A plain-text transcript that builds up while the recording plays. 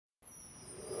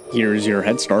Here's your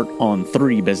head start on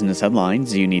 3 business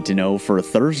headlines you need to know for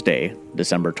Thursday,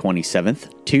 December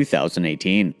 27th,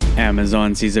 2018.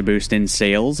 Amazon sees a boost in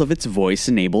sales of its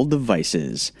voice-enabled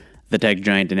devices. The tech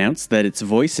giant announced that its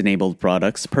voice-enabled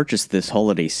products purchased this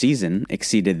holiday season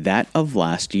exceeded that of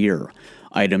last year.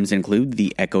 Items include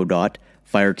the Echo Dot,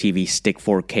 Fire TV Stick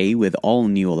 4K with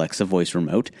all-new Alexa voice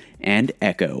remote, and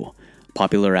Echo.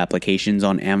 Popular applications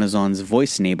on Amazon's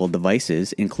voice-enabled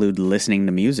devices include listening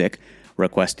to music,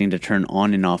 requesting to turn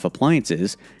on and off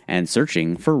appliances, and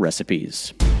searching for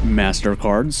recipes.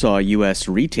 MasterCard saw U.S.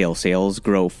 retail sales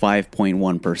grow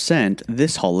 5.1%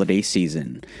 this holiday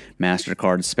season.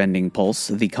 MasterCard's Spending Pulse,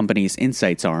 the company's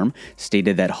insights arm,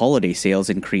 stated that holiday sales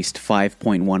increased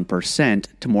 5.1%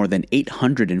 to more than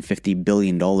 $850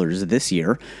 billion this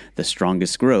year, the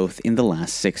strongest growth in the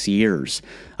last 6 years.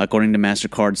 According to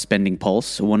MasterCard's Spending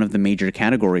Pulse, one of the major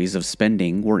categories of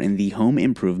spending were in the home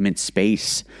improvement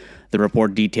space. The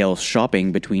report details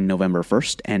shopping between November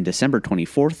 1st and December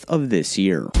 24th of this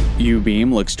year.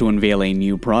 Ubeam looks to unveil a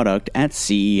new product at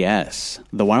CES.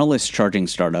 The wireless charging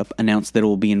startup announced that it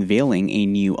will be unveiling a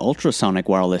new ultrasonic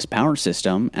wireless power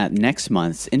system at next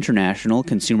month's International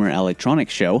Consumer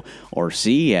Electronics Show, or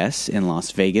CES, in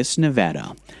Las Vegas,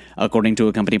 Nevada. According to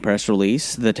a company press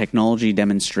release, the technology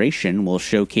demonstration will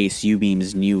showcase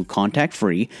Ubeam's new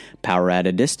contact-free,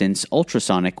 power-at-a-distance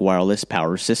ultrasonic wireless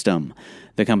power system.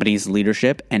 The company's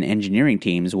leadership and engineering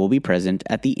teams will be present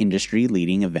at the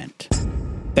industry-leading event.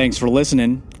 Thanks for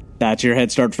listening. That's your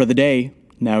head start for the day.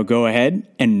 Now go ahead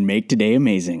and make today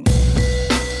amazing.